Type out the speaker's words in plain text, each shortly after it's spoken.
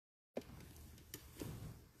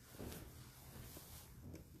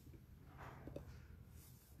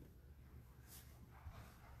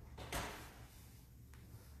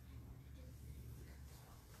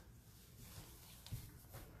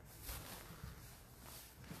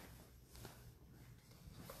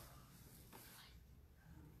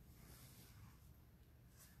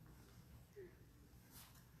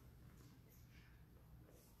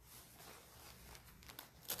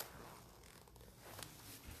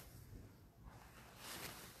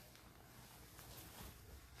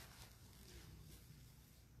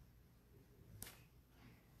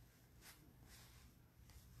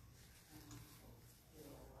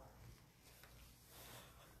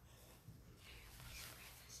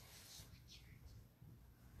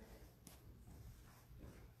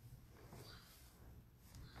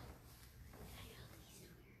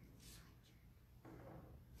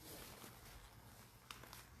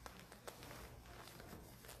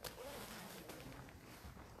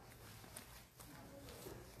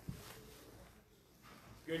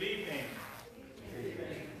Good evening.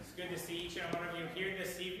 It's good to see each and one of you here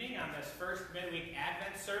this evening on this first Midweek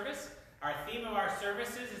Advent service. Our theme of our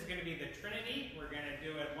services is going to be the Trinity. We're going to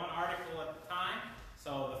do it one article at a time.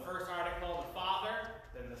 So the first article, the Father,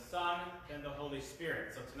 then the Son, then the Holy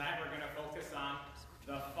Spirit. So tonight we're going to focus on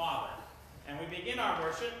the Father. And we begin our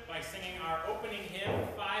worship by singing our opening hymn,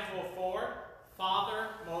 504, Father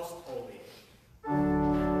Most Holy.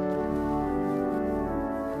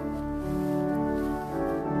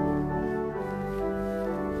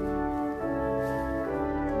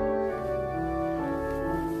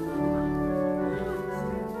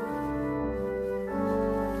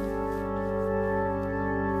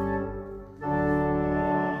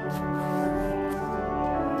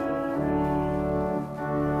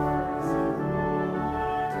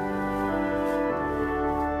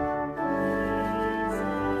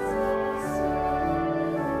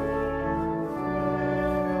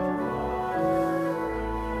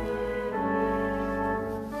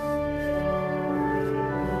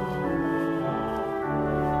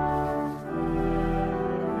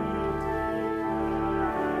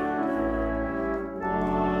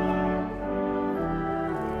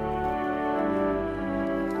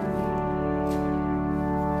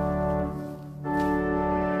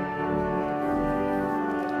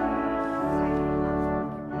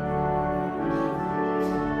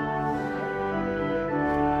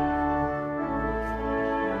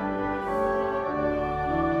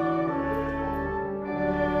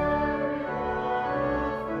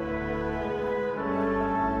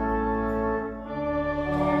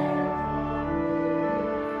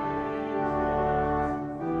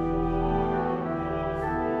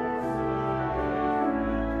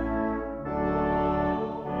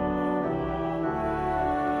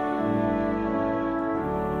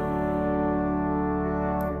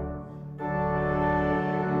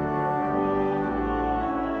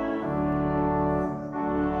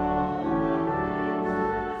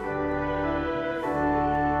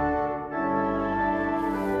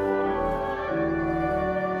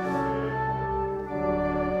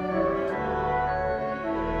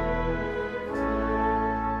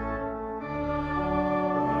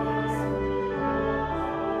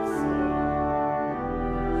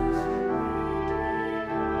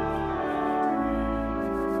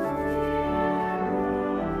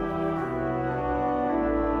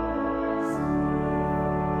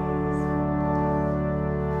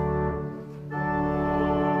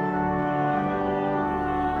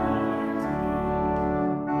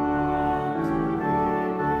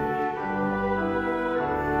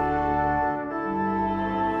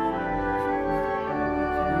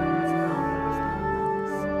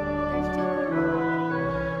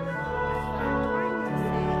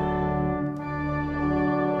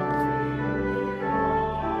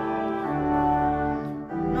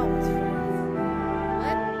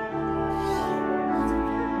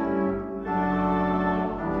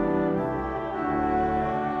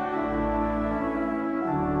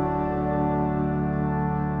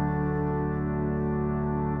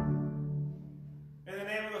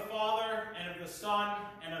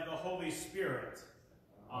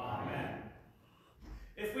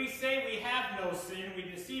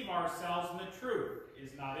 Ourselves and the truth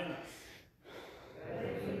is not in us. But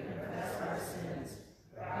if we confess our sins,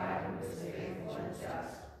 God, who is faithful and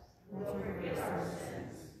just, will forgive our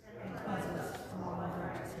sins and cleanse us from all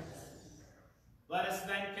unrighteousness. Let us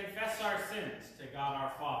then confess our sins to God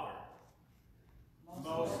our Father.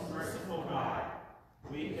 Most merciful God,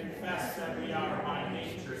 we confess that we are by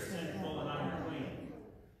nature sinful and unclean.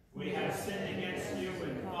 We have sinned against you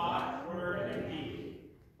in thought, word, and deed,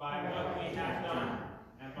 by what we have done,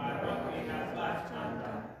 and by what we have left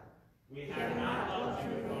undone. We have not loved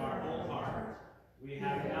you with our whole heart. We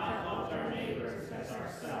have not loved our neighbors as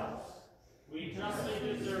ourselves. We justly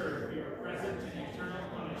deserve your present and eternal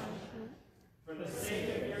punishment. For the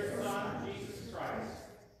sake of your Son, Jesus Christ,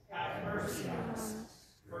 have mercy on us.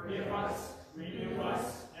 Forgive us, renew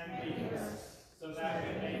us, and lead us, so that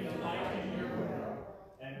we may delight in your will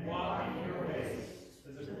and walk in your ways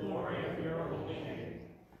to the glory of your holy name.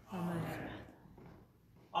 Amen.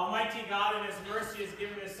 Almighty God in his mercy has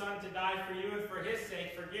given his Son to die for you, and for his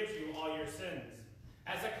sake forgives you all your sins.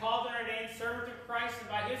 As a called and ordained servant of Christ and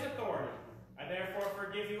by his authority, I therefore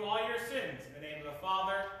forgive you all your sins in the name of the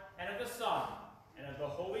Father, and of the Son, and of the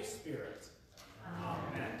Holy Spirit.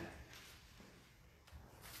 Amen.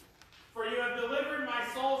 For you have delivered my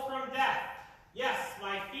soul from death, yes,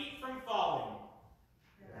 my feet from falling.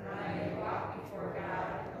 That I may walk before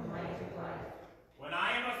God in the light of life. When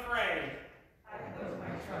I am afraid, I put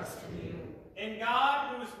my trust in you. In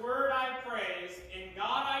God, whose word I praise, in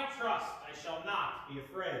God I trust, I shall not be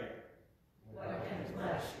afraid. What can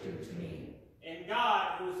flesh do to me? In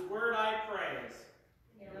God, whose word I praise.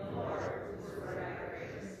 In the Lord, whose word I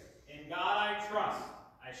praise. In God I trust,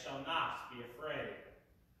 I shall not be afraid.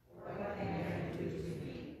 What can man do to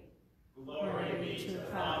me? Glory be to the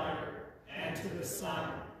Father, and to the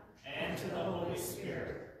Son, and to the Holy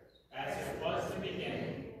Spirit, as it was in the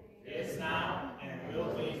beginning, is now, and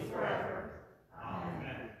will be forever.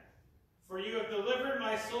 Amen. For you have delivered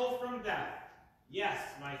my soul from death, yes,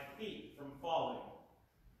 my feet from falling.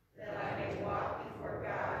 That I may walk before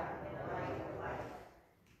God in the light of life.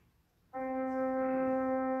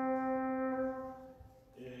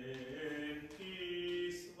 In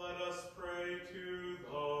peace, let us pray to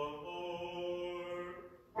the Lord.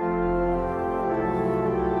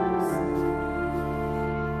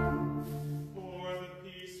 For the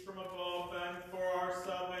peace from above and for our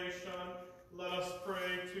salvation, let us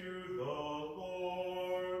pray to the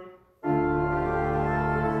Lord.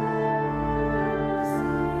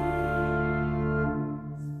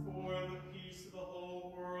 For the peace of the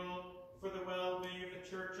whole world, for the well-being of the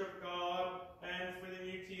Church of God, and for the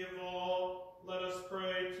unity of all, let us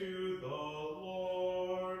pray to the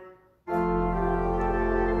Lord.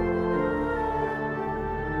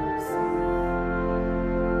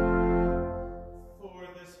 For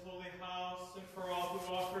this holy house, and for all who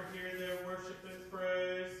offer here their worship and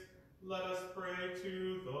praise, let us pray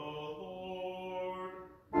to the Lord.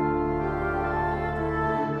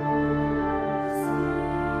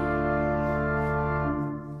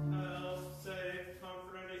 Help, save,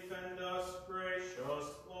 comfort, and defend us, gracious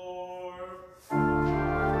Lord.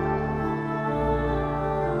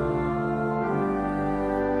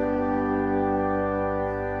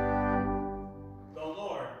 The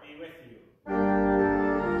Lord be with you.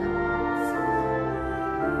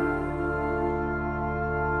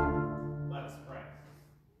 Let us pray.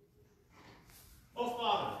 O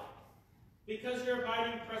Father, because your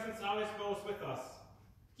abiding presence always goes with us,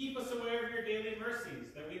 keep us aware of your daily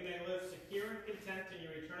mercies, that we may live secure and content in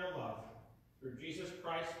your eternal love. Through Jesus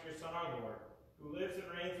Christ, your Son, our Lord, who lives and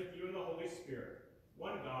reigns with you in the Holy Spirit,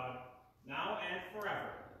 one God, now and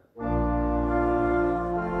forever.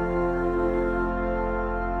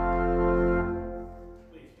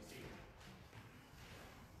 Please be seated.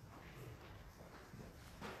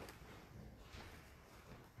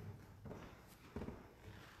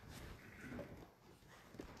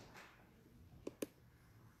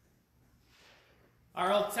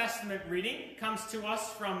 Our Old Testament reading comes to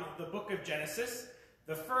us from the book of Genesis,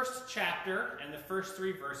 the first chapter and the first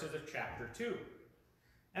 3 verses of chapter 2.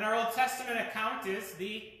 And our Old Testament account is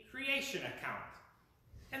the creation account.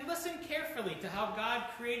 And listen carefully to how God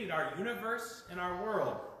created our universe and our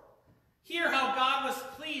world. Hear how God was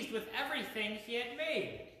pleased with everything he had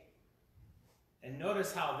made. And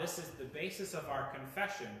notice how this is the basis of our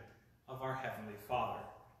confession of our Heavenly Father.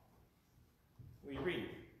 We read,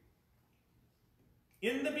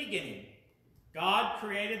 "In the beginning, God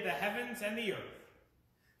created the heavens and the earth.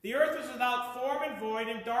 The earth was without form and void,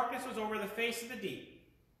 and darkness was over the face of the deep.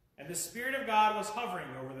 And the Spirit of God was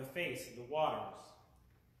hovering over the face of the waters.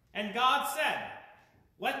 And God said,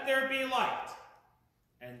 'Let there be light.'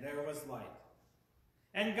 And there was light.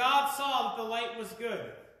 And God saw that the light was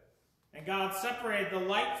good. And God separated the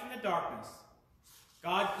light from the darkness.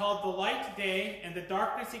 God called the light day, and the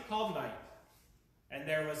darkness he called night. And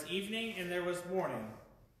there was evening, and there was morning,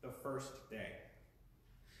 the first day.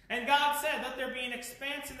 And God said, 'Let there be an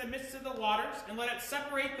expanse in the midst of the waters, and let it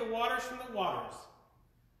separate the waters from the waters.'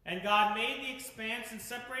 And God made the expanse and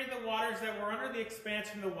separated the waters that were under the expanse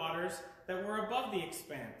from the waters that were above the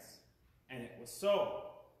expanse. And it was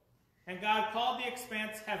so. And God called the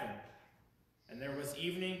expanse heaven. And there was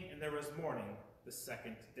evening, and there was morning, the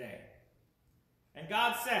second day. And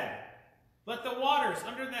God said, 'Let the waters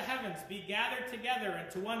under the heavens be gathered together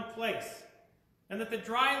into one place, and let the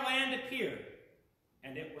dry land appear.'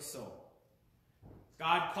 And it was so.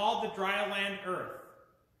 God called the dry land earth,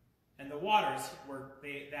 and the waters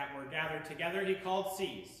that were gathered together he called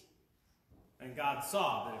seas. And God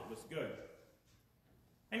saw that it was good.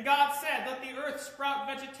 And God said, 'Let the earth sprout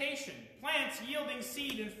vegetation, plants yielding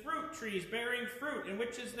seed, and fruit trees bearing fruit, in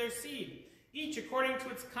which is their seed, each according to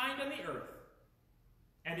its kind on the earth.'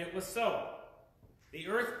 And it was so. The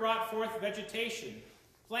earth brought forth vegetation,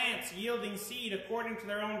 plants yielding seed according to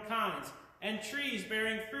their own kinds, and trees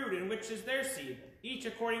bearing fruit, in which is their seed, each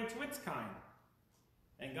according to its kind.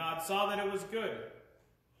 And God saw that it was good.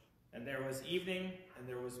 And there was evening, and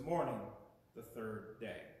there was morning, the third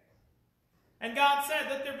day. And God said,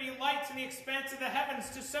 'Let there be lights in the expanse of the heavens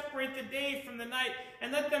to separate the day from the night,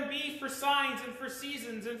 and let them be for signs and for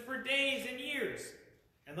seasons and for days and years,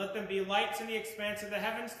 And let them be lights in the expanse of the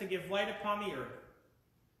heavens to give light upon the earth.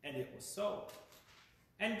 And it was so.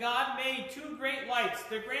 And God made two great lights,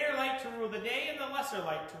 the greater light to rule the day and the lesser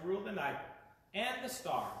light to rule the night, and the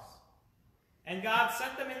stars. And God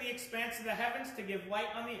set them in the expanse of the heavens to give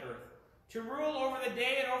light on the earth, to rule over the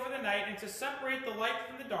day and over the night, and to separate the light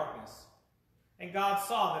from the darkness. And God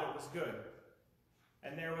saw that it was good.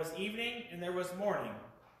 And there was evening and there was morning,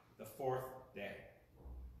 the fourth day.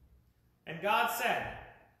 And God said,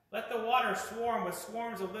 let the water swarm with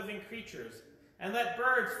swarms of living creatures, and let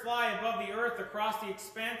birds fly above the earth across the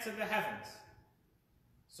expanse of the heavens.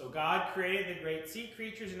 So God created the great sea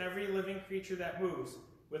creatures and every living creature that moves,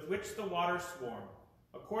 with which the waters swarm,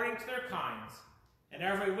 according to their kinds, and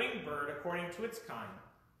every winged bird according to its kind.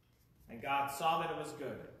 And God saw that it was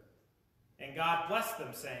good. And God blessed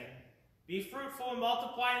them, saying, be fruitful and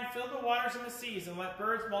multiply and fill the waters and the seas, and let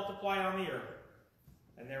birds multiply on the earth.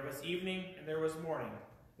 And there was evening and there was morning,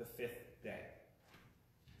 the fifth day.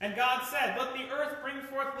 And God said, let the earth bring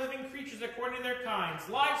forth living creatures according to their kinds,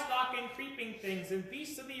 livestock and creeping things, and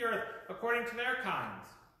beasts of the earth according to their kinds.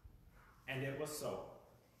 And it was so.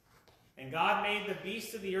 And God made the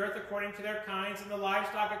beasts of the earth according to their kinds, and the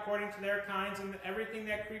livestock according to their kinds, and everything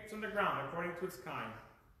that creeps on the ground according to its kind.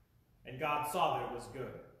 And God saw that it was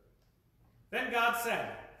good. Then God said,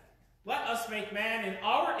 let us make man in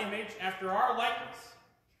our image after our likeness,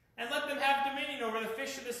 and let them have dominion over the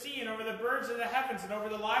fish of the sea, and over the birds of the heavens, and over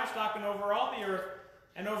the livestock, and over all the earth,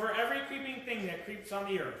 and over every creeping thing that creeps on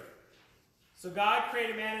the earth. So God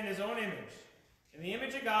created man in his own image. In the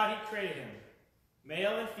image of God he created him.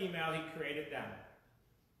 Male and female he created them.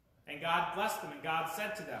 And God blessed them, and God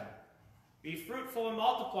said to them, be fruitful and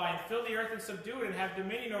multiply, and fill the earth and subdue it, and have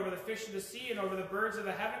dominion over the fish of the sea, and over the birds of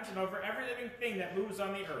the heavens, and over every living thing that moves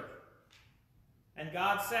on the earth. And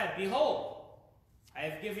God said, behold, I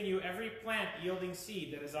have given you every plant yielding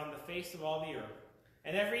seed that is on the face of all the earth,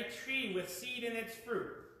 and every tree with seed in its fruit.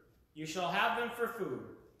 You shall have them for food.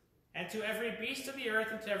 And to every beast of the earth,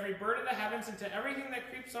 and to every bird of the heavens, and to everything that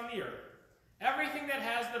creeps on the earth, everything that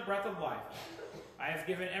has the breath of life, I have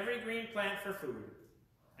given every green plant for food.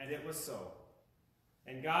 And it was so.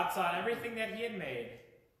 And God saw everything that he had made,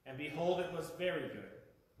 and behold, it was very good.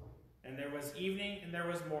 And there was evening and there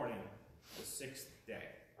was morning, the sixth day.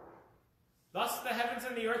 Thus the heavens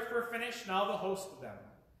and the earth were finished, and all the host of them.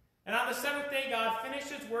 And on the seventh day God finished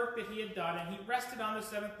his work that he had done, and he rested on the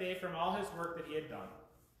seventh day from all his work that he had done.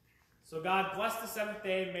 So God blessed the seventh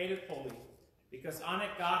day and made it holy, because on it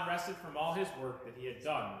God rested from all his work that he had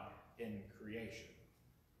done in creation.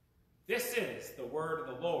 This is the word of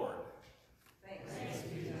the Lord. Thanks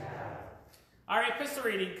be to God. Our epistle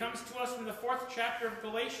reading comes to us from the 4th chapter of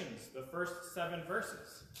Galatians, the first 7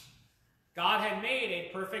 verses. God had made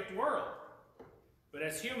a perfect world, but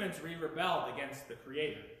as humans we rebelled against the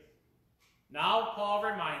Creator. Now Paul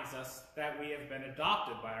reminds us that we have been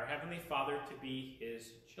adopted by our Heavenly Father to be his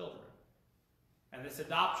children. And this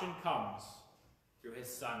adoption comes through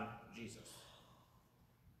his Son, Jesus.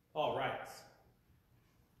 Paul writes,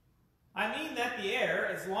 I mean that the heir,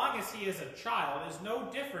 as long as he is a child, is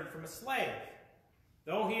no different from a slave,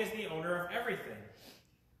 though he is the owner of everything.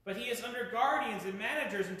 But he is under guardians and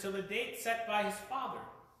managers until the date set by his father.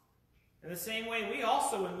 In the same way, we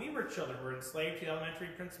also, when we were children, were enslaved to the elementary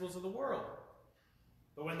principles of the world.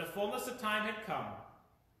 But when the fullness of time had come,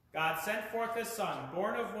 God sent forth his Son,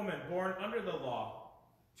 born of woman, born under the law,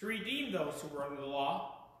 to redeem those who were under the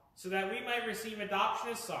law, so that we might receive adoption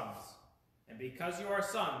as sons. And because you are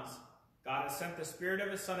sons, God has sent the Spirit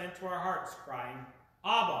of his Son into our hearts, crying,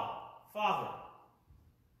 Abba, Father.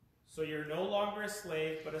 So you're no longer a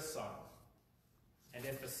slave, but a son. And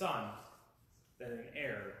if a son, then an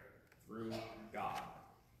heir through God.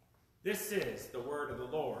 This is the word of the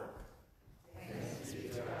Lord. Thanks be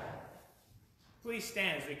to God. Please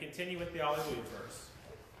stand as we continue with the Alleluia verse.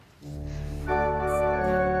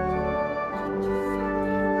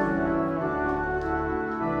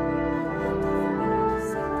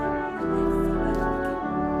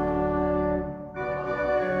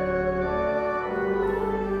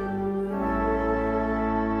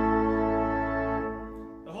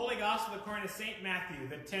 The Holy Gospel according to St. Matthew,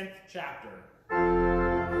 the 10th chapter.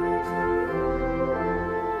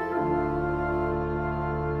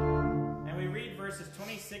 Verses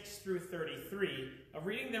 26 through 33, a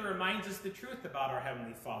reading that reminds us the truth about our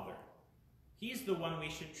Heavenly Father. He's the one we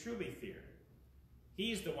should truly fear.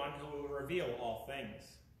 He's the one who will reveal all things.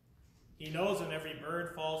 He knows when every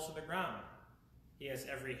bird falls to the ground. He has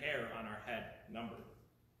every hair on our head numbered.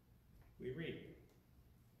 We read,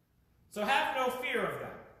 So have no fear of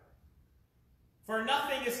them, for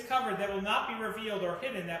nothing is covered that will not be revealed, or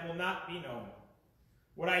hidden that will not be known.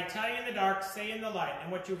 What I tell you in the dark, say in the light,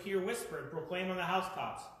 and what you hear whispered, proclaim on the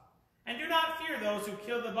housetops. And do not fear those who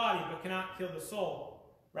kill the body, but cannot kill the soul.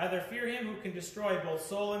 Rather fear him who can destroy both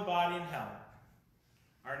soul and body in hell.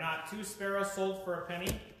 Are not 2 sparrows sold for a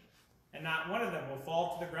penny? And not one of them will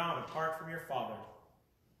fall to the ground apart from your Father.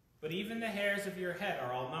 But even the hairs of your head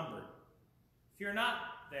are all numbered. Fear not,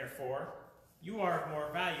 therefore, you are of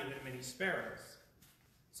more value than many sparrows.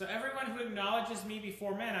 So everyone who acknowledges me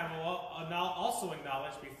before men, I will also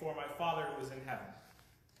acknowledge before my Father who is in heaven.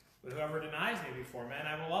 But whoever denies me before men,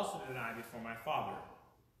 I will also deny before my Father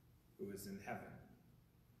who is in heaven.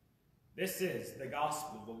 This is the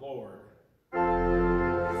gospel of the Lord.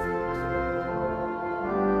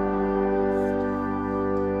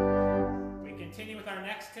 We continue with our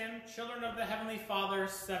next hymn, Children of the Heavenly Father,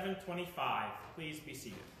 725. Please be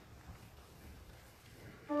seated.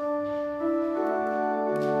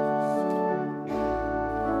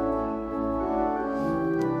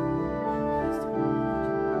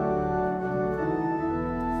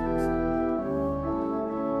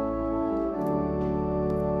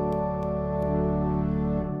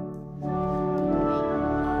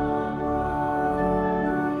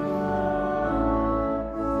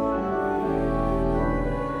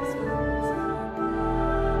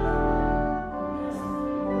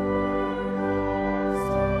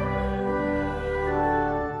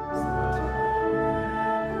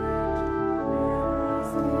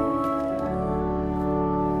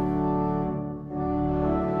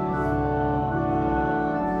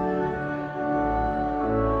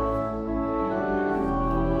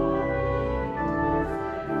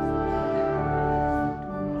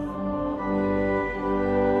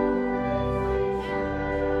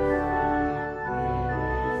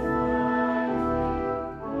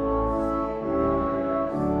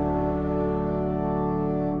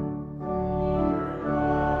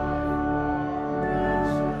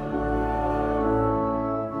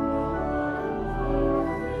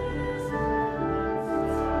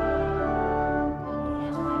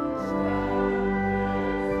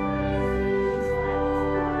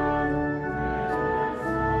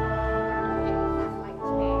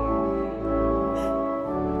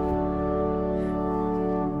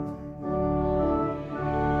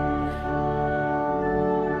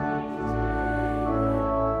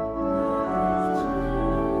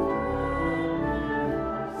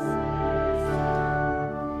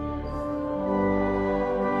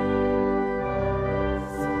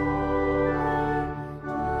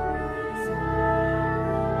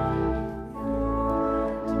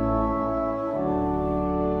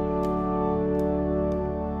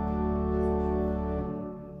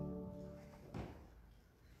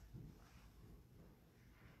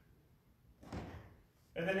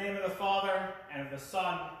 In the name of the Father, and of the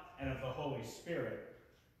Son, and of the Holy Spirit.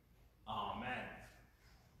 Amen.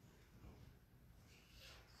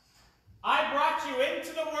 I brought you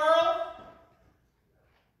into the world,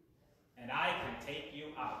 and I can take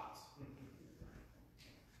you out.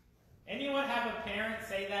 Anyone have a parent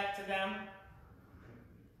say that to them?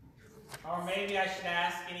 Or maybe I should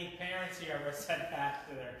ask any parents who ever said that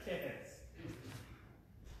to their kids.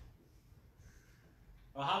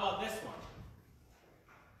 Well, how about this one?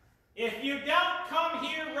 If you don't come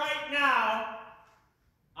here right now,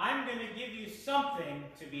 I'm going to give you something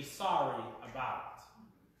to be sorry about.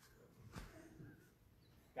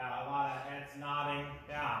 Got a lot of heads nodding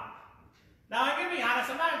down. Now, I'm going to be honest,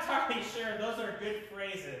 I'm not entirely sure those are good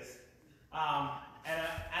phrases. And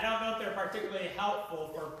I don't know if they're particularly helpful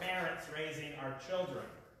for parents raising our children.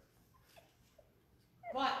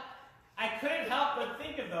 But I couldn't help but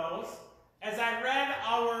think of those as I read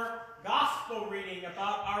our gospel reading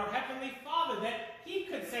about our Heavenly Father, that he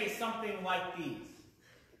could say something like these.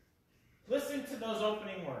 Listen to those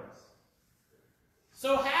opening words.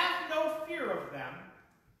 So have no fear of them,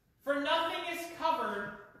 for nothing is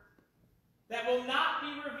covered that will not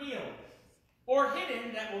be revealed, or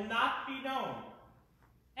hidden that will not be known.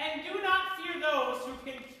 And do not fear those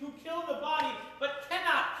who kill the body, but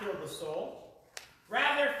cannot kill the soul.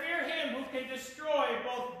 Rather fear him who can destroy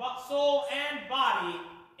both soul and body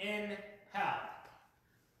in hell.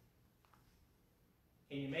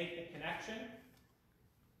 Can you make the connection?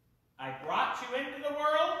 I brought you into the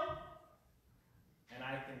world, and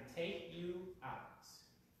I can take you out.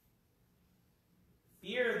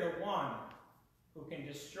 Fear the one who can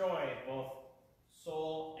destroy both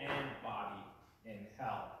soul and body in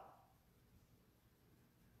hell.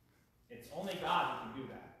 It's only God who can do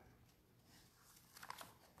that.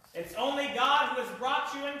 It's only God who has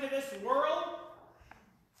brought you into this world,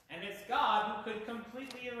 and it's God who could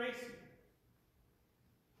completely erase you.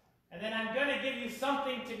 And then I'm going to give you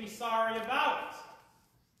something to be sorry about.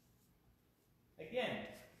 Again,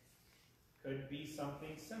 could be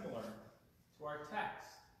something similar to our text.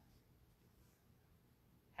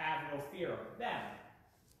 Have no fear of them.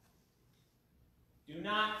 Do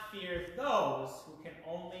not fear those who can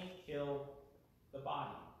only kill the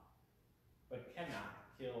body, but cannot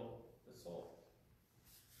kill the soul.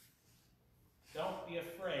 Don't be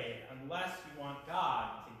afraid unless you want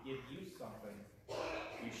God to give you something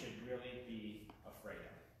you should really be afraid of.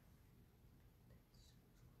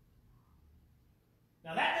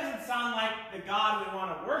 Now that doesn't sound like the God we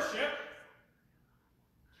want to worship.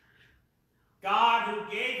 God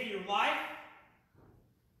who gave you life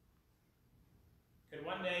could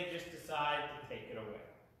one day just decide to take it away.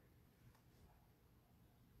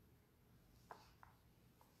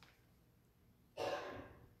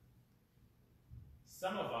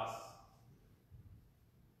 Some of us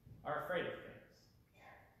are afraid of things.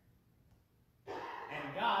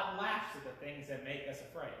 And God laughs at the things that make us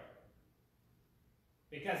afraid.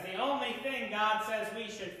 Because the only thing God says we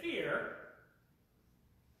should fear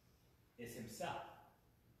is himself.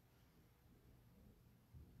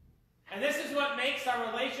 And this is what makes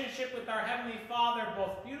our relationship with our Heavenly Father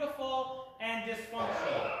both beautiful and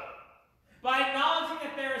dysfunctional. By acknowledging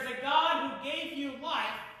that there is a God who gave you life,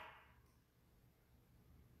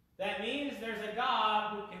 that means there's a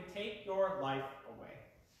God who can take your life away.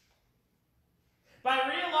 By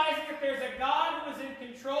realizing that there's a God who is in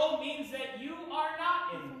control means that you are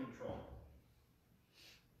not in control.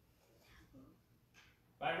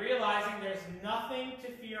 By realizing there's nothing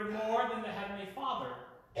to fear more than the Heavenly Father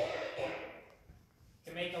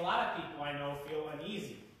can make a lot of people I know feel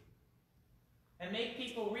uneasy and make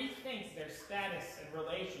people rethink their status and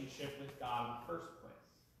relationship with God in the first place.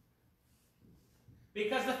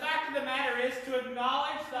 Because the fact of the matter is, to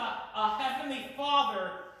acknowledge a Heavenly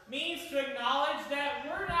Father means to acknowledge that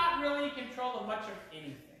we're not really in control of much of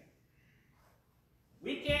anything.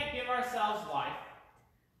 We can't give ourselves life,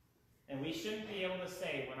 and we shouldn't be able to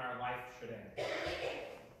say when our life should end.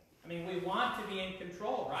 I mean, we want to be in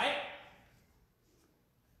control, right?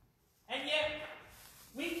 And yet,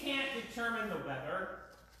 we can't determine the weather.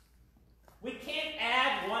 We can't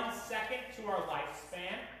add 1 second to our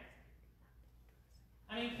lifespan.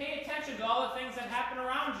 I mean, pay attention to all the things that happen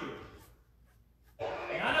around you.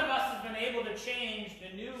 None of us has been able to change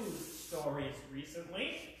the news stories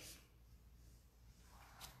recently.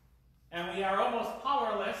 And we are almost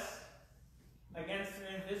powerless against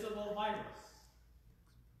an invisible virus.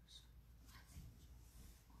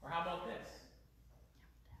 Or how about this?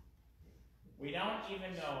 We don't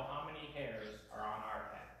even know how many hairs are on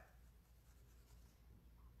our head.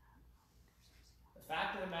 The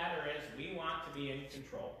fact of the matter is, we want to be in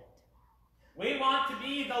control. We want to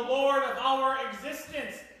be the Lord of our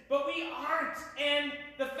existence, but we aren't. And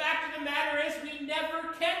the fact of the matter is, we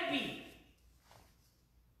never can be.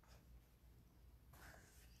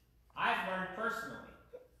 I've learned personally,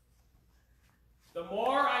 the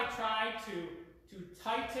more I try to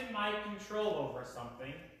tighten my control over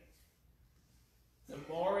something, the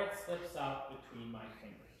more it slips out between my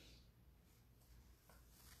fingers.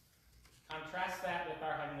 Contrast that with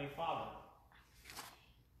our Heavenly Father.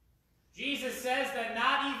 Jesus says that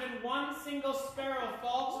not even one single sparrow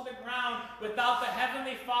falls to the ground without the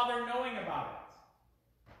Heavenly Father knowing about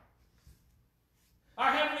it.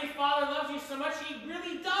 Our Heavenly Father loves you so much, He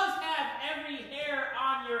really does have every hair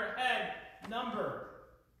on your head numbered.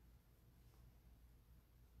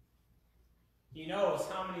 He knows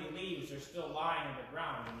how many leaves are still lying on the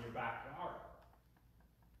ground in your backyard.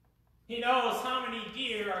 He knows how many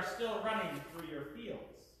deer are still running through your fields.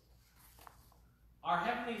 Our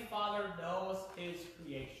Heavenly Father knows His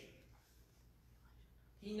creation.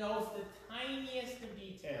 He knows the tiniest of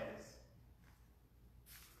details.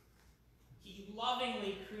 He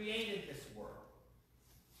lovingly created this world,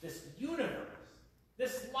 this universe,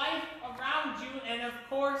 this life around you, and of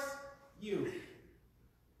course, you.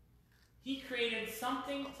 He created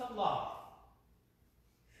something to love.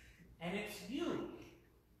 And it's you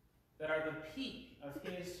that are the peak of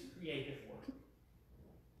His creative work.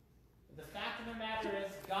 But the fact of the matter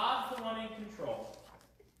is, God's the one in control.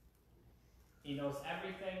 He knows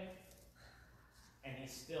everything, and He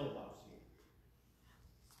still loves you.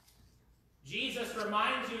 Jesus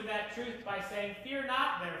reminds you of that truth by saying, "Fear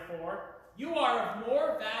not, therefore, you are of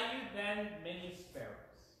more value than many sparrows."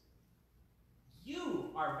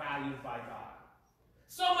 You are valued by God.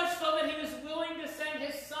 So much so that He was willing to send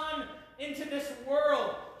His Son into this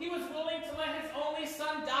world. He was willing to let His only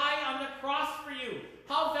Son die on the cross for you.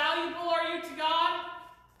 How valuable are you to God?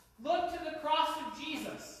 Look to the cross of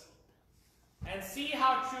Jesus and see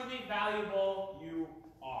how truly valuable you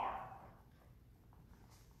are.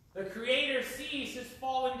 The Creator sees his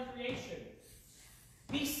fallen creation.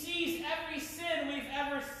 He sees every sin we've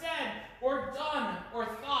ever said or done or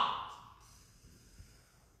thought.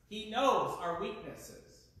 He knows our weaknesses.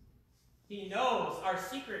 He knows our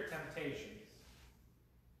secret temptations.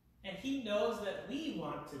 And he knows that we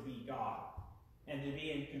want to be God and to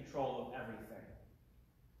be in control of everything.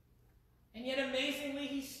 And yet, amazingly,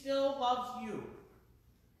 he still loves you.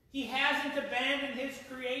 He hasn't abandoned his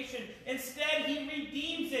creation. Instead, he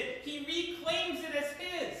redeems it. He reclaims it as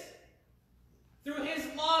his. Through his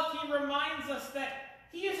love, he reminds us that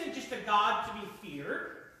he isn't just a God to be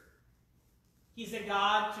feared. He's a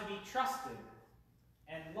God to be trusted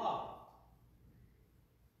and loved.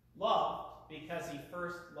 Loved because he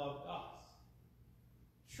first loved us.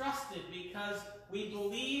 Trusted because we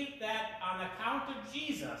believe that on account of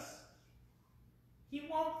Jesus, he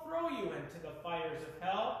won't throw you into the fires of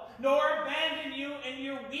hell, nor abandon you in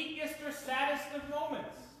your weakest or saddest of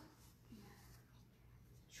moments.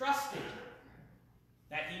 Trusting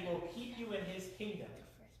that he will keep you in his kingdom.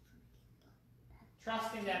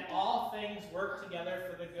 Trusting that all things work together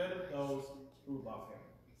for the good of those who love him.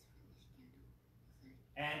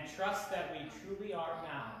 And trust that we truly are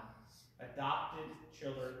now adopted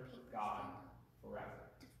children of God forever.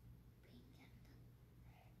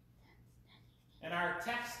 And our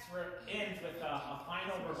text ends with a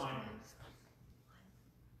final reminder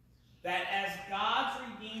that as God's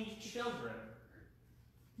redeemed children,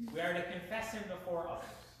 we are to confess him before others.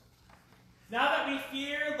 Now that we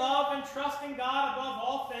fear, love, and trust in God above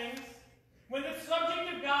all things, when the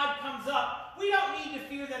subject of God comes up, we don't need to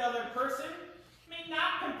fear that other person. I mean,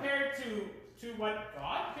 not compared to what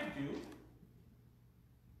God could do.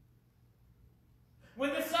 When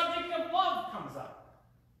the subject of love comes up,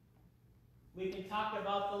 we can talk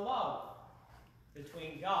about the love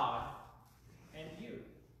between God and you.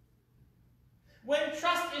 When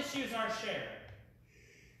trust issues are shared,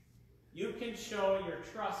 you can show your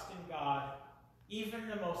trust in God even in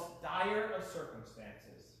the most dire of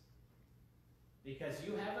circumstances, because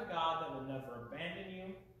you have a God that will never abandon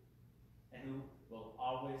you and who will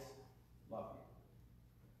always love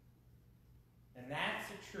you. And that's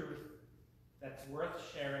a truth that's worth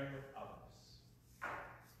sharing with others.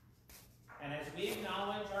 And as we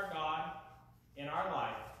acknowledge our God in our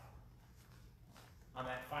life on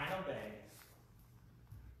that final day,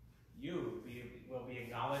 you will be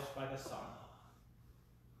acknowledged by the Son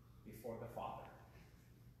before the Father.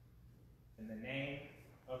 In the name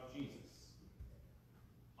of Jesus.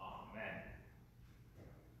 Amen.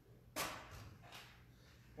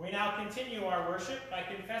 We now continue our worship by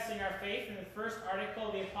confessing our faith in the first article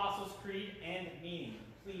of the Apostles' Creed and meaning.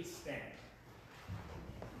 Please stand.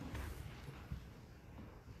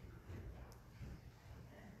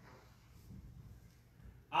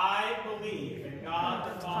 I believe in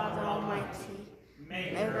God the Father Almighty,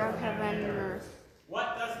 maker of heaven and earth.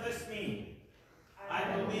 What does this mean? I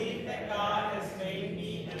believe that God has made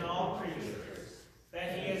me and all creatures,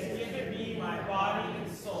 that he has given me my body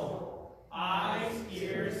and soul, eyes,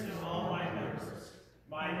 ears, and all my members,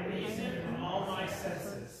 my reason and all my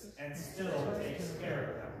senses, and still takes care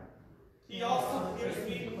of them. He also gives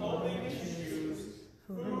me clothing and shoes,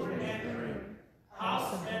 food and drink,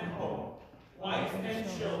 house and home, wife and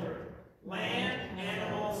children, land,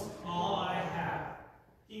 animals, all I have.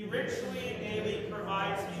 He richly and daily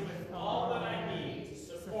provides me with all that I need to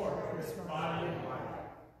support this body and life.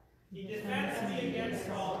 He defends me against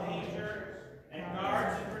all danger and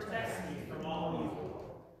guards and protects me from all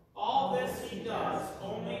evil. All this he does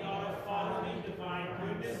only out of fatherly divine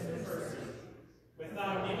goodness and mercy,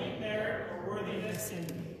 without any merit or worthiness in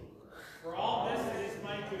me. For all this it is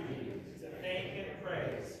my duty to thank and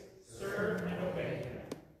praise, serve and obey him.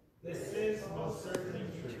 This is most certainly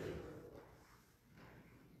true.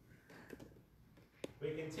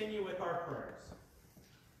 We continue with our prayers.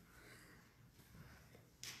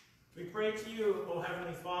 We pray to you, O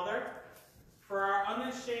Heavenly Father, for our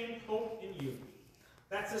unashamed hope in you,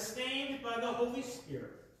 that sustained by the Holy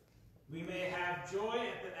Spirit, we may have joy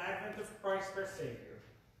at the advent of Christ our Savior.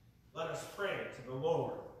 Let us pray to the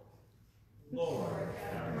Lord. Lord,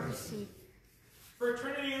 have mercy. For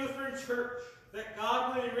Trinity Lutheran Church, that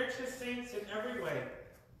God would enrich his saints in every way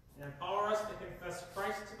and empower us to confess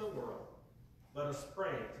Christ to the world. Let us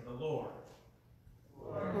pray to the Lord.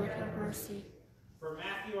 Lord, have mercy. For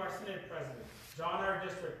Matthew, our Synod President, John, our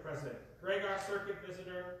District President, Greg, our Circuit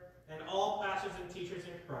Visitor, and all pastors and teachers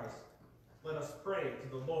in Christ, let us pray to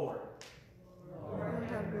the Lord. Lord,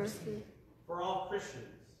 have mercy. For all Christians,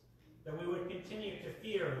 that we would continue to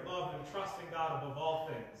fear, love, and trust in God above all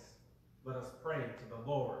things, let us pray to the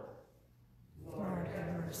Lord. Lord,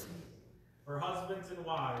 have mercy. For husbands and wives,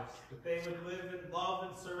 wives, that they would live in love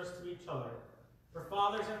and service to each other. For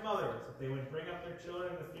fathers and mothers, that they would bring up their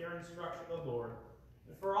children in the fear and instruction of the Lord.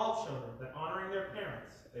 And for all children, that honoring their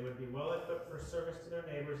parents, they would be well equipped for service to their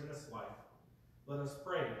neighbors in this life. Let us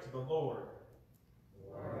pray to the Lord.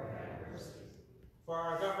 Lord, have mercy. For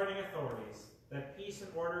our governing authorities, that peace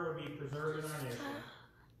and order would be preserved in our nation.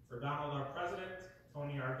 For Donald, our president,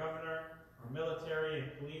 Tony, our governor, our military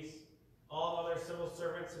and police, all other civil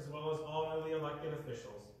servants, as well as all newly elected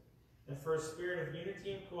officials, and for a spirit of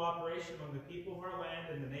unity and cooperation among the people of our land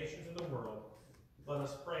and the nations of the world, let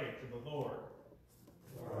us pray to the Lord.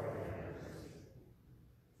 Lord, have mercy.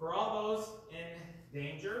 For all those in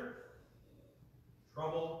danger,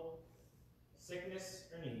 trouble, sickness,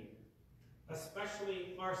 or need,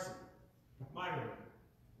 especially Marcy, Myron,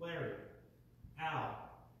 Larry, Al,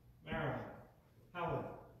 Marilyn, Helen,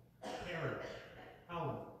 Harry,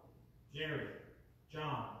 Helen, Jerry,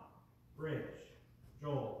 John, Bridge,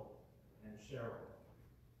 Joel, and Cheryl.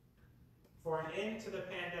 For an end to the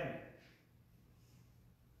pandemic,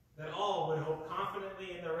 that all would hope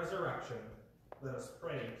confidently in the resurrection, let us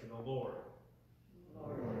pray to the Lord.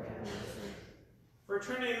 Lord, have mercy. For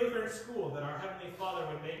Trinity Lutheran School, that our Heavenly Father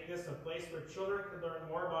would make this a place where children could learn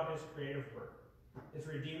more about His creative work, His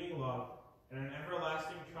redeeming love, and an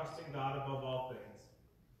everlasting trust in God above all things.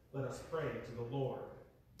 Let us pray to the Lord.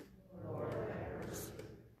 Lord, have mercy.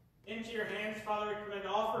 Into your hands, Father, we commend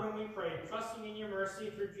all for whom we pray, trusting in your mercy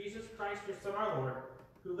through Jesus Christ, your Son, our Lord,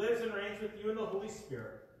 who lives and reigns with you in the Holy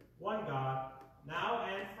Spirit, one God, now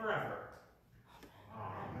and forever.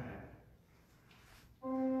 Amen.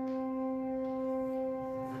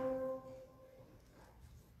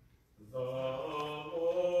 The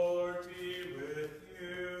Lord be with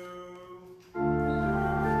you.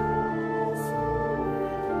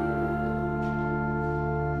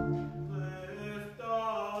 Lift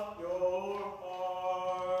up your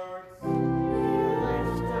hearts.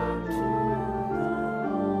 Lift up to the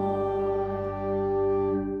Lord.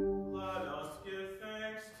 Let us give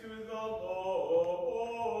thanks to the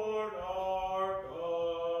Lord our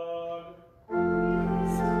God.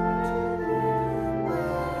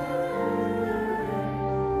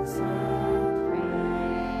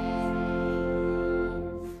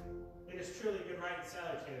 It is truly good, right, and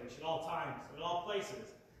salutary, which at all times, and at all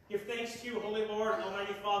places, give thanks to you, Holy Lord,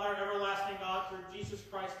 Almighty Father, everlasting God, through Jesus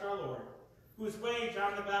Christ our Lord, whose way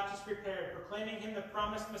John the Baptist prepared, proclaiming him the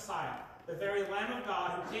promised Messiah, the very Lamb of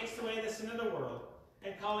God, who takes away the sin of the world,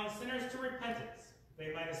 and calling sinners to repentance,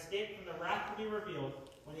 they might escape from the wrath to be revealed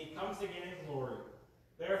when he comes again in glory.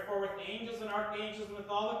 Therefore, with angels and archangels and with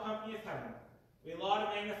all the company of heaven, we laud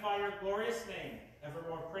and magnify your glorious name,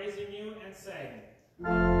 evermore praising you and saying,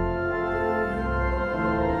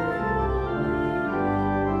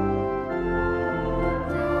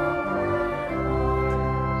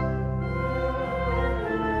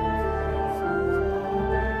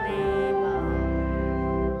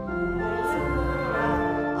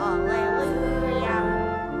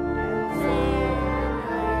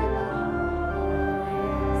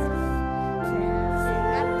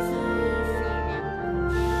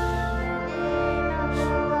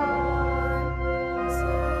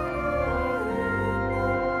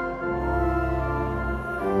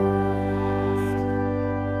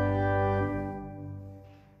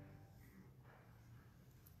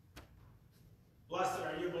 Blessed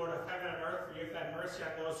are you, Lord of heaven and earth, for you have had mercy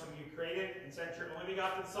on those whom you created, and sent your only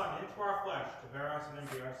begotten Son into our flesh to bear our sin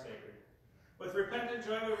and be our Savior. With repentant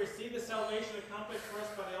joy we receive the salvation accomplished for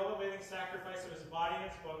us by the all-availing sacrifice of his body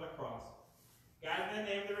and his blood on the cross. God, in the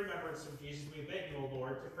name of the remembrance of Jesus, we beg you, O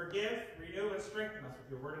Lord, to forgive, renew, and strengthen us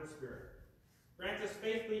with your word and spirit. Grant us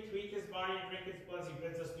faithfully to eat his body and drink his blood as he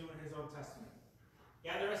bids us do in his own testament.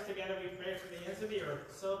 Gather us together, we pray, from the ends of the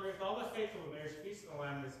earth, to celebrate with all the faithful who bears feast in the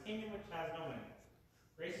Lamb of his kingdom which has no end.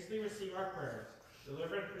 Graciously receive our prayers.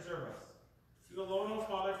 Deliver and preserve us. To you alone, O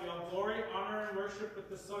Father, be all glory, honor, and worship with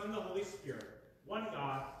the Son and the Holy Spirit, one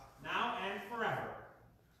God, now and forever.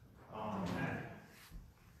 Amen.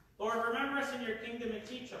 Lord, remember us in your kingdom and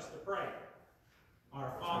teach us to pray.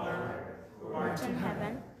 Our Father, who art in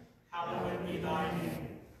heaven, hallowed be thy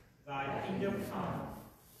name. Thy kingdom come,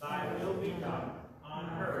 thy will be done, on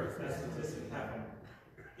earth as it is in heaven.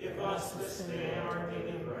 Give us this day our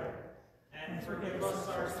daily bread, and forgive us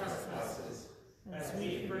our trespasses, as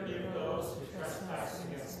we forgive those who trespass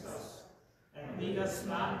against us. And lead us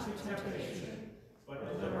not into temptation, but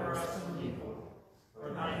deliver us from evil.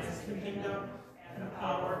 For thine is the kingdom, and the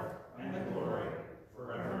power, and the glory,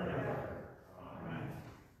 forever and ever. Amen.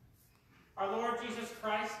 Our Lord Jesus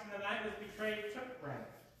Christ, in the night he was betrayed, took bread.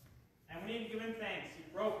 And when he had given thanks, he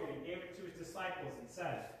broke it and gave it to his disciples and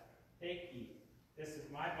said, Take, eat. This is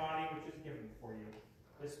my body, which is given for you.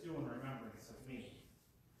 This do in remembrance of me.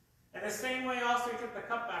 In the same way also he took the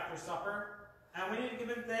cup after supper, and when he had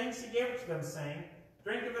given thanks, he gave it to them, saying,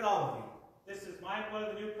 Drink of it, all of you. This is my blood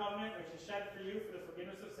of the new covenant, which is shed for you for the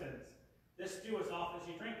forgiveness of sins. This do as often as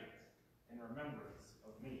you drink it, in remembrance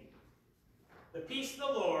of me. The peace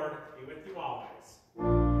of the Lord be with you always.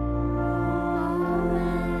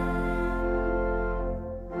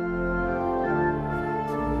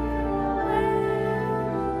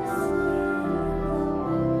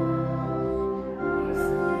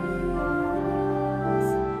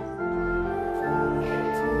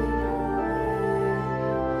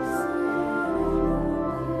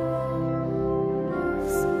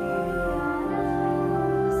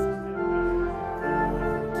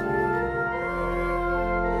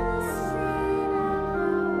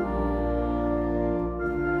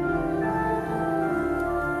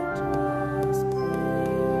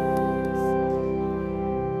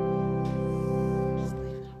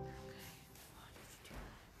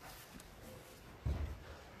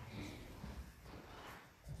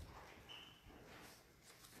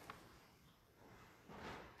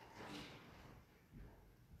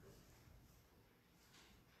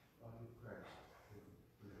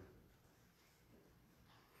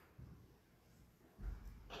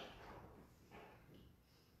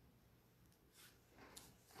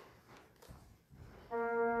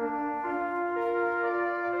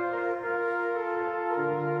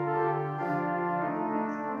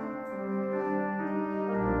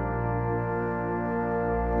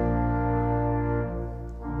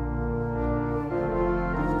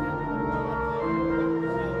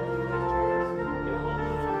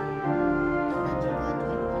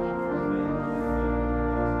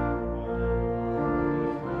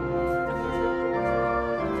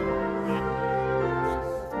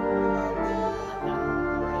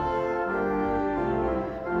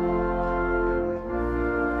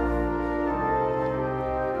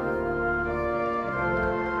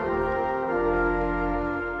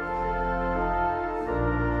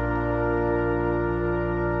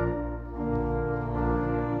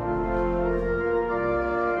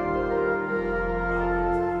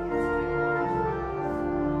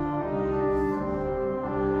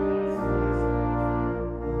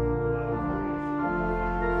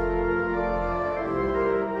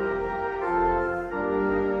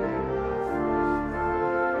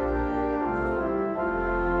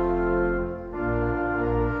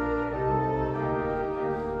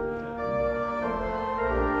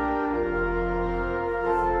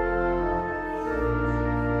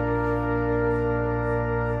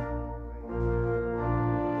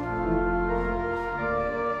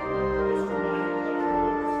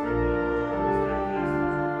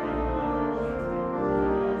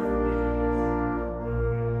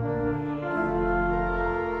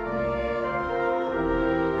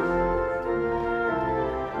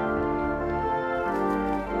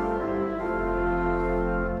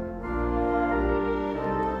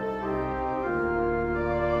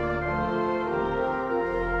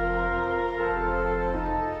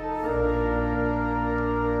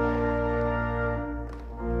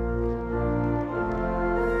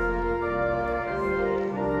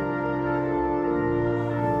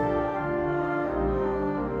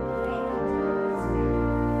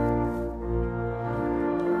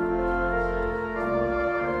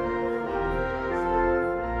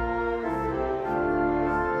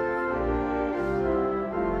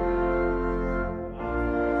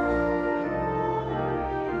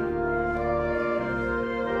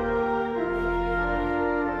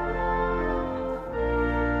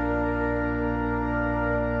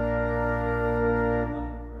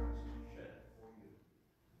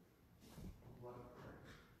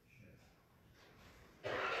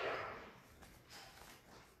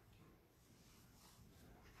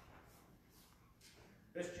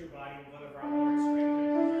 This true body and blood of our Lord, strengthen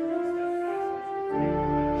and preserve us steadfast in true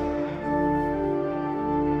faith. Yes.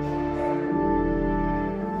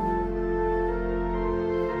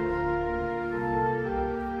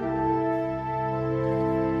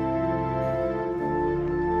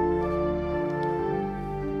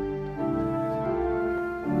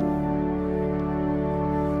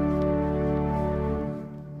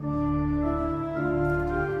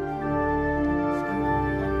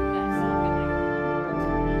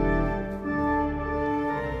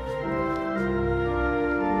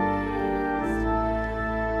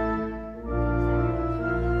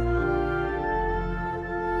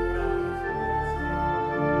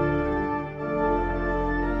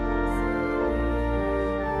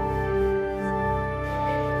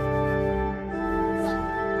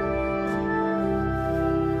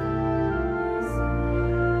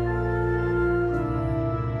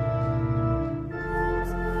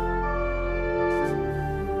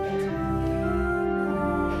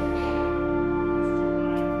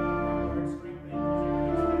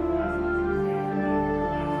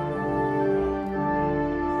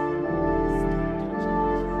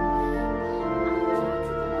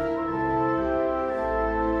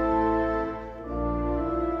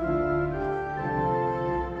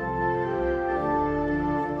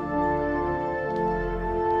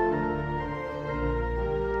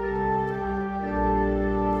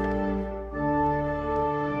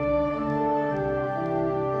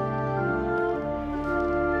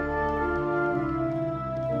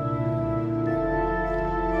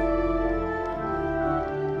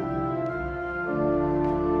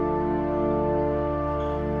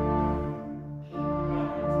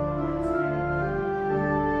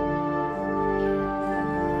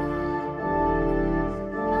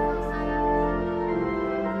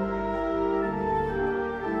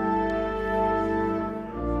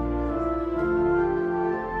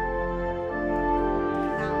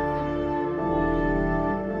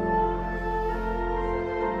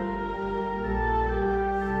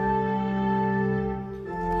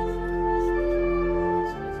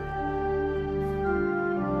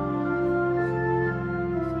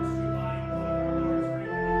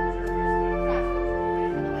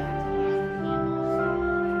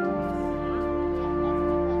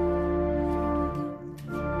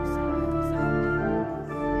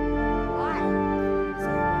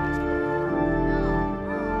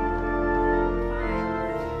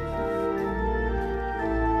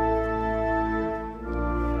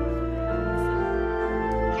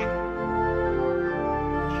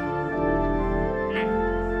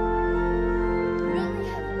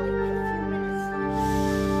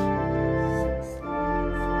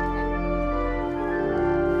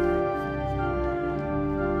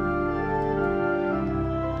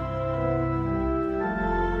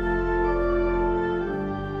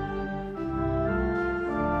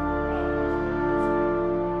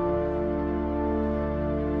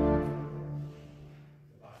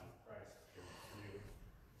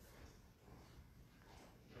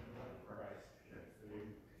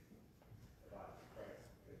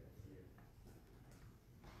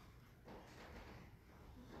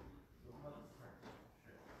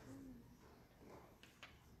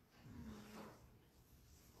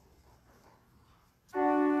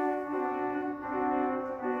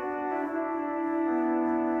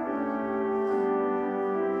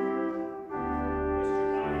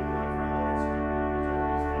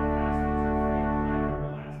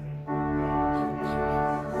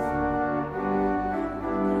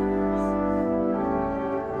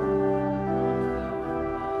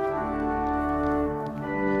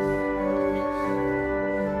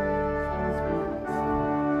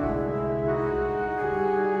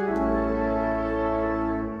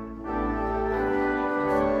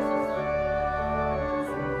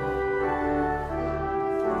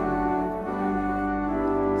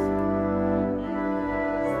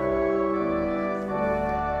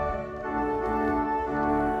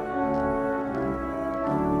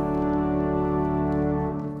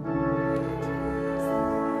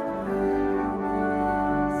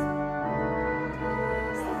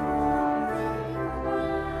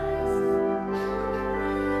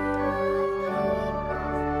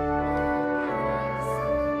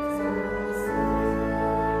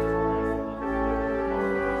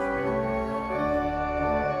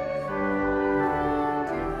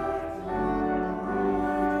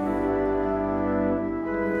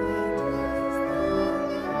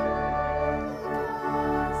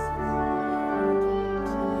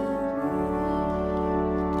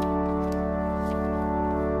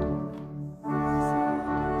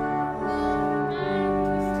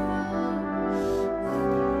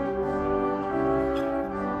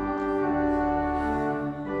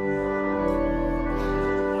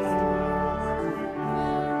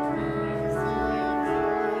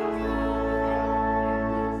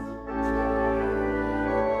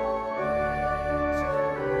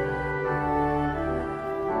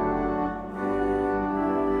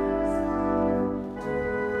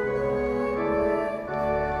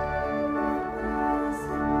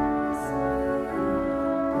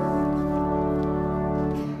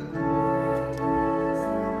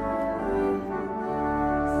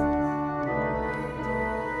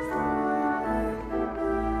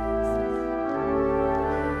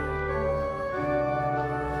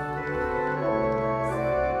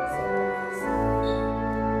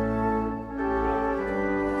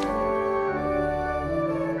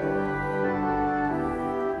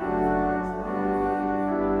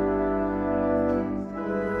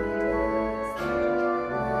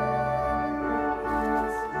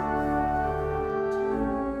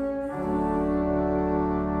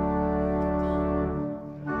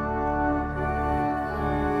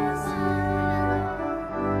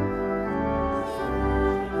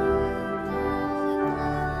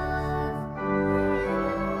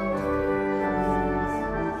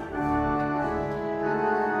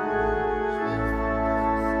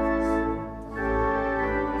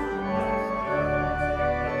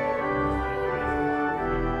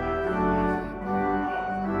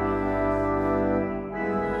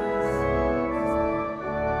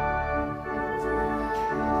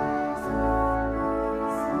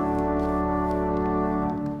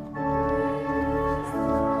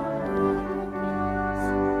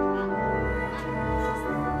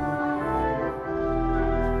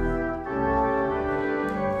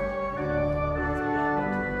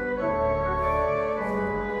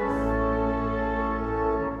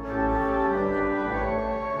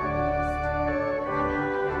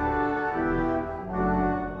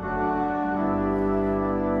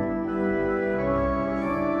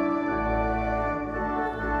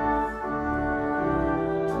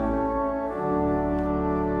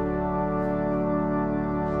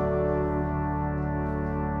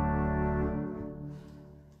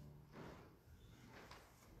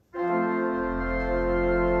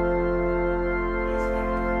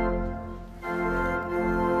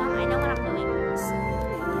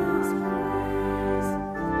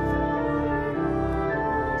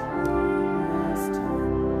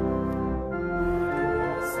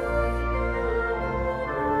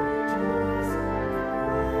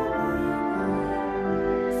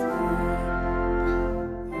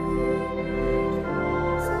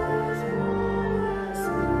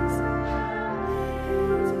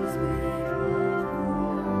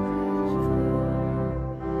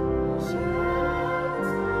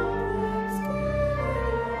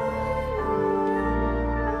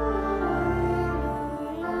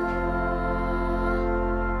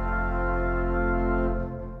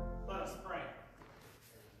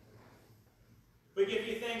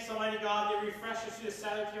 thanks, Almighty God, that you refresh us through this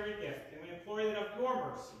salutary gift, and we implore that of your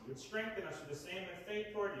mercy you would strengthen us with the same in faith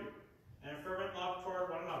toward you, and in fervent love toward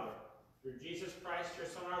one another, through Jesus Christ, your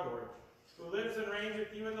Son, our Lord, who lives and reigns with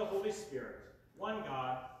you in the Holy Spirit, one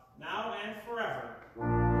God, now and forever.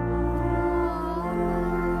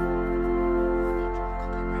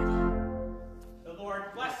 The Lord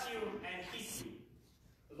bless you and keep you.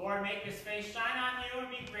 The Lord make his face shine on you and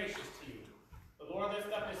be gracious to you. The Lord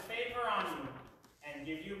lift up his favor on you and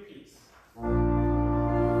give you peace. And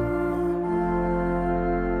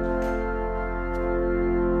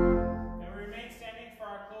we remain standing for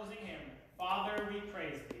our closing hymn, Father, we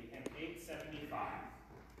praise thee, hymn 875.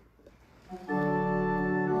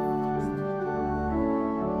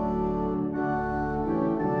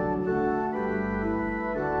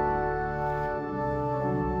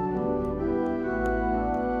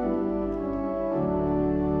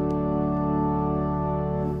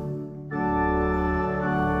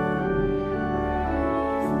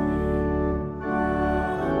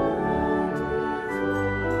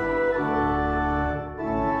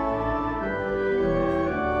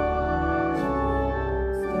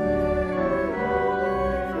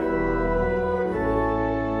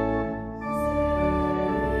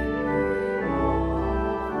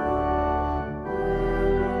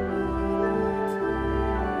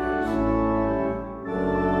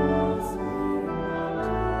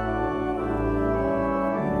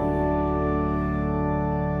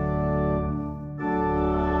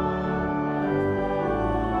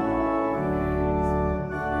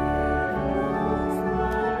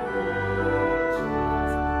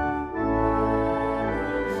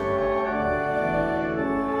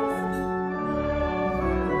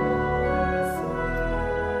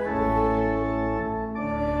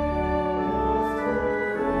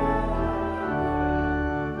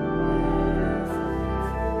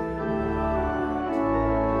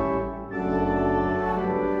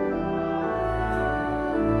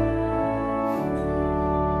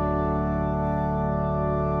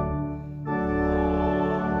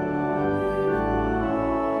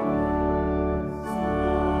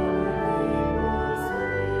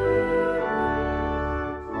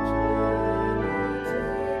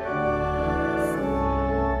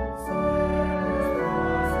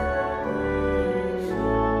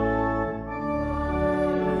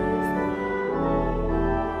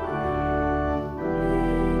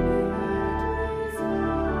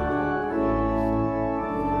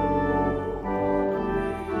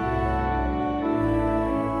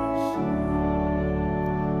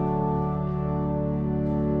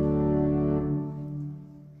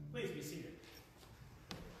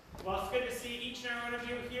 Well, it's good to see each and every one of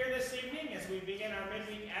you here this evening as we begin our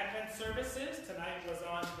Midweek Advent services. Tonight was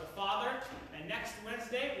on the Father, and next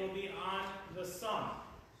Wednesday will be on the Son.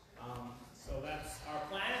 So that's our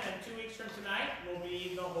plan, and then 2 weeks from tonight will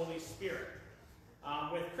be the Holy Spirit.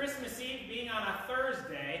 With Christmas Eve being on a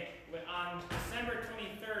Thursday, on December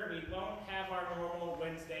 23rd, we won't have our normal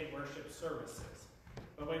Wednesday worship services.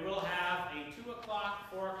 But we will have a 2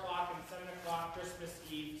 o'clock, 4 o'clock, and 7 o'clock Christmas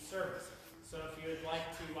Eve service. So if you would like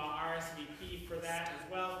to RSVP for that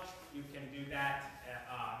as well, you can do that at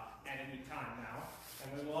any time now.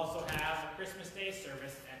 And we will also have a Christmas Day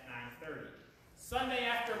service at 9:30. Sunday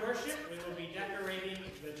after worship, we will be decorating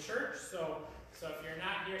the church. So if you're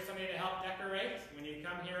not here, somebody to help decorate, when you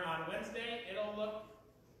come here on Wednesday, it'll look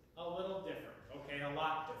a little different, okay, a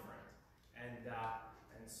lot different.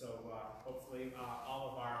 And so hopefully all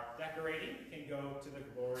of our decorating can go to the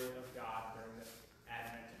glory of God during this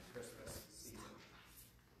Advent and Christmas season.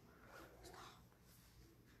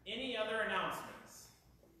 Any other announcements?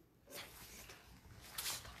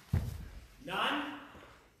 None?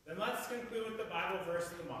 Then let's conclude with the Bible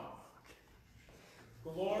verse of the month.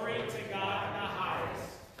 Glory to God in the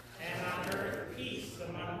highest, and on earth peace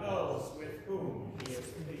among those with whom he is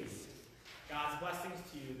pleased. God's blessings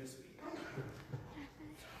to you this week.